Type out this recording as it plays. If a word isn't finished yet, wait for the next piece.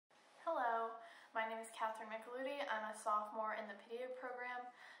Michelutti. I'm a sophomore in the Paideia program.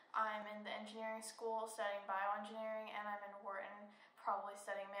 I'm in the engineering school studying bioengineering, and I'm in Wharton probably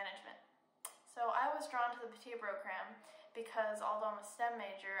studying management. So I was drawn to the Paideia program because although I'm a STEM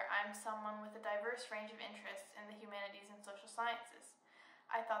major, I'm someone with a diverse range of interests in the humanities and social sciences.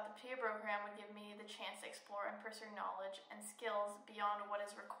 I thought the Paideia program would give me the chance to explore and pursue knowledge and skills beyond what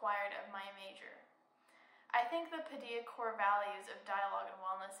is required of my major. I think the Paideia core values of dialogue and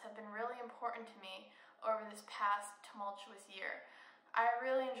wellness have been really important to me over this past tumultuous year. I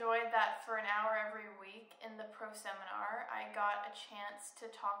really enjoyed that for an hour every week in the pro seminar, I got a chance to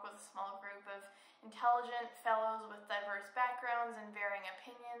talk with a small group of intelligent fellows with diverse backgrounds and varying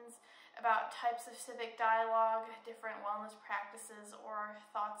opinions about types of civic dialogue, different wellness practices, or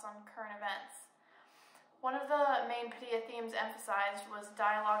thoughts on current events. One of the main Paideia themes emphasized was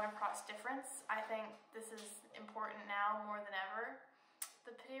dialogue across difference. I think this is important now more than ever.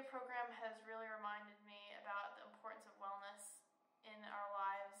 The Paideia program has really reminded me about the importance of wellness in our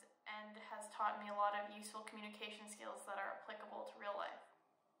lives and has taught me a lot of useful communication skills that are applicable to real life.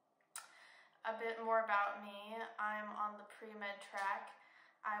 A bit more about me. I'm on the pre-med track.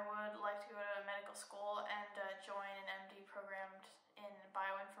 I would like to go to medical school and join an MD program in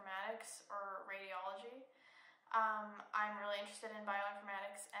bioinformatics or radiology. I'm really interested in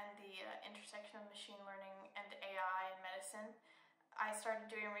bioinformatics and the intersection of machine learning and AI in medicine. I started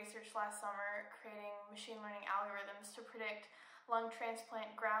doing research last summer, creating machine learning algorithms to predict lung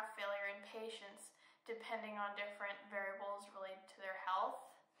transplant graft failure in patients depending on different variables related to their health.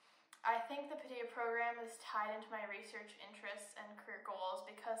 I think the Paideia program is tied into my research interests and career goals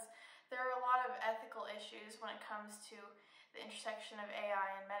because there are a lot of ethical issues when it comes to the intersection of AI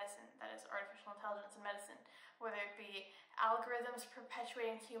and medicine, that is artificial intelligence in medicine, whether it be algorithms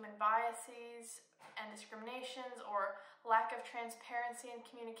perpetuating human biases and discriminations or lack of transparency and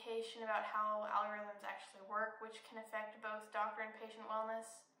communication about how algorithms actually work, which can affect both doctor and patient wellness.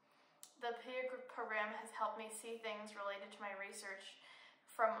 The Paideia program has helped me see things related to my research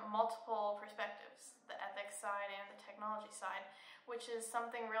from multiple perspectives, the ethics side and the technology side, which is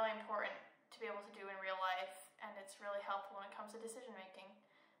something really important to be able to do in real life, and it's really helpful when it comes to decision making.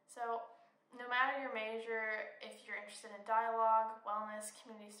 So no matter your major, if you're interested in dialogue, wellness,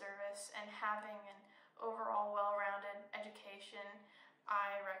 community service, and having an overall well-rounded education,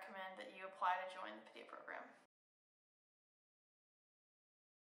 I recommend that you apply to join the Paideia program.